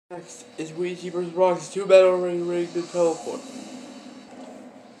Next is Luigi vs. Roxas. Two men already rigged to teleport.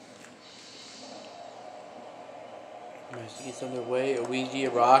 Match gets underway. Luigi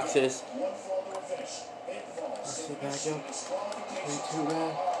and Roxas. Roxas back up. 3-2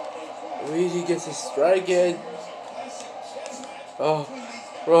 man. Luigi gets his strike in. Oh,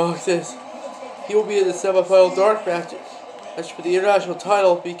 Roxas. He will be in the semifinal dark match for the international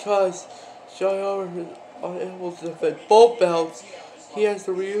title because Sean Albert is unable to defend both belts. He has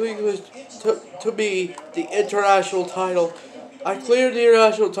to relinquish to me the international title. I cleared the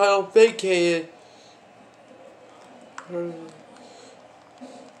international title vacated.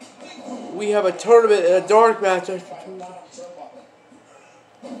 We have a tournament and a dark match after Tuesday.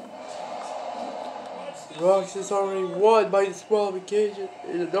 Roxas already won by disqualification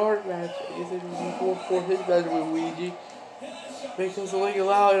in the dark match. I guess it was for his match with Luigi. Because the league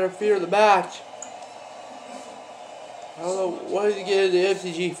allowed to interfere in the match. I don't know what is he getting the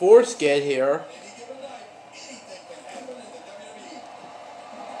MCG foreskin here.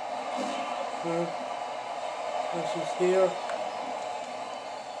 This is here.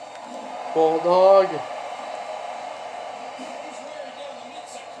 Bulldog.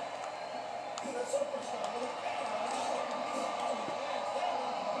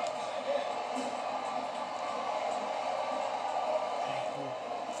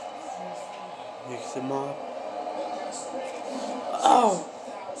 Mix him up. Oh!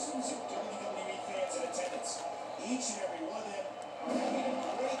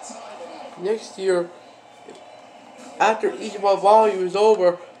 Next year, after each of our volume is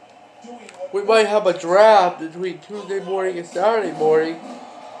over, we might have a draft between Tuesday morning and Saturday morning,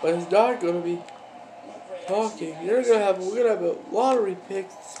 but it's not going to be talking. We're gonna have a lottery pick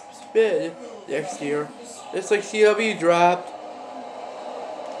spin next year. It's like CW draft.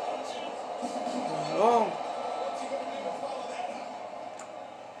 Oh.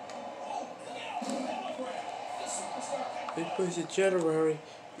 It plays in January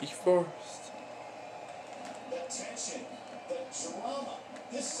 1st. The tension, the drama,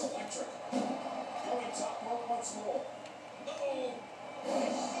 this is electric. Going top rope once more.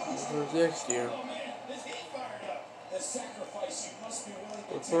 For next year. Oh man, this heat fired up. The sacrifice you must be willing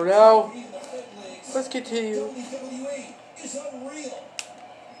to But take for now, to be in the big leagues. let's continue. WWE is unreal.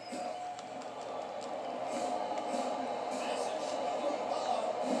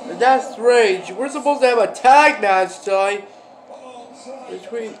 And that's strange. We're supposed to have a tag match tonight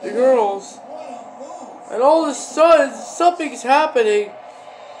between the girls. And all of a sudden, something's happening.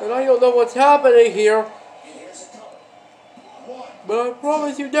 And I don't know what's happening here. But I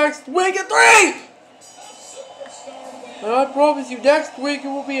promise you next week at 3! And I promise you next week it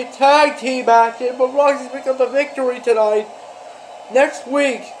will be a tag team action. But Roxas picked up the victory tonight. Next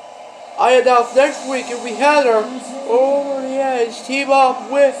week. I announced next week if we had her over the edge, team up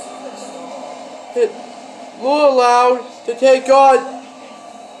with Lula Loud to take on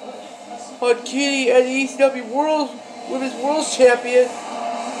Kitty and the ECW Women's World Champion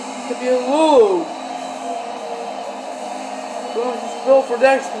to be Lulu. So it's built for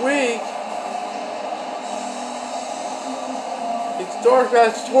next week. It's Dark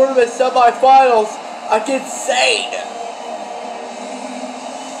Match Tournament semifinals against Sane.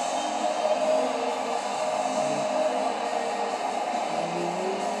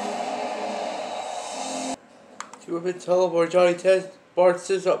 Women teleport. Johnny Test. Bart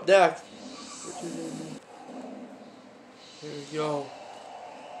sits up next. There we go.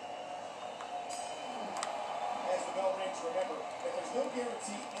 As the bell rings, remember that there's no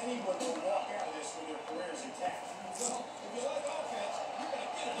guarantee anyone will walk out of this with their careers intact. So, if you like offense, you gotta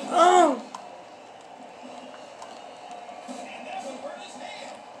get it. Oh! And that one hurt his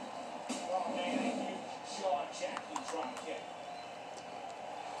hand. Oh man, a huge jaw-jacking drop kick.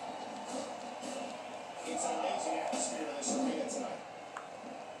 It's an amazing atmosphere in this arena tonight.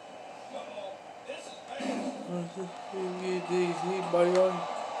 This is bad. He's by young. If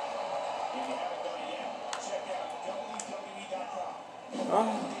you haven't done it yet, check out WWE.com. Oh.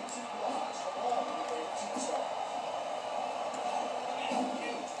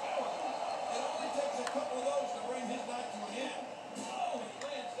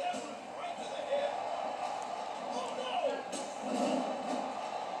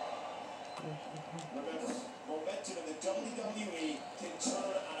 Remember, momentum in the WWE can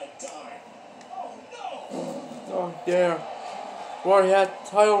turn on a dime. Oh no! Oh, yeah. We already had the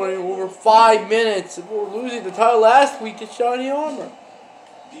title reign over 5 minutes. We were losing the title last week to Shiny Armor.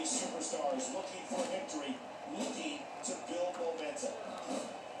 These superstars looking for victory, looking to build momentum.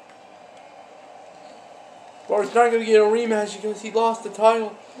 Bart's not going to get a rematch because he lost the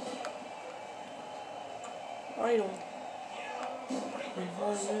title. I don't.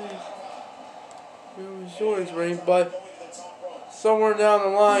 Shortest ring, but somewhere down the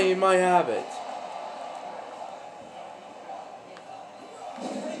line you might have it.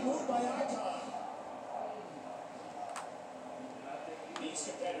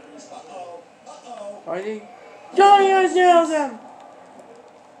 Fighting. Johnny has nailed him!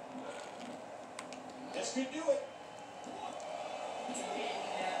 This could do it.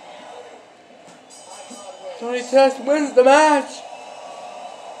 Johnny Test wins the match!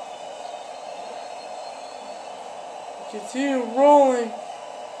 You can see him rolling.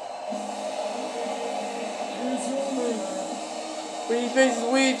 When he faces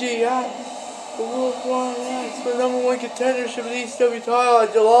Luigi, the worldwide match for the #1 contendership of the ECW title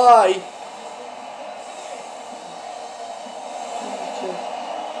in July.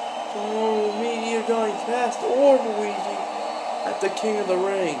 Tomorrow we'll meet either Johnny Test or Luigi at the King of the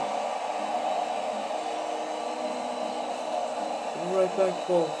Ring. We'll be right back,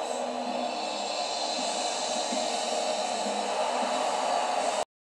 folks.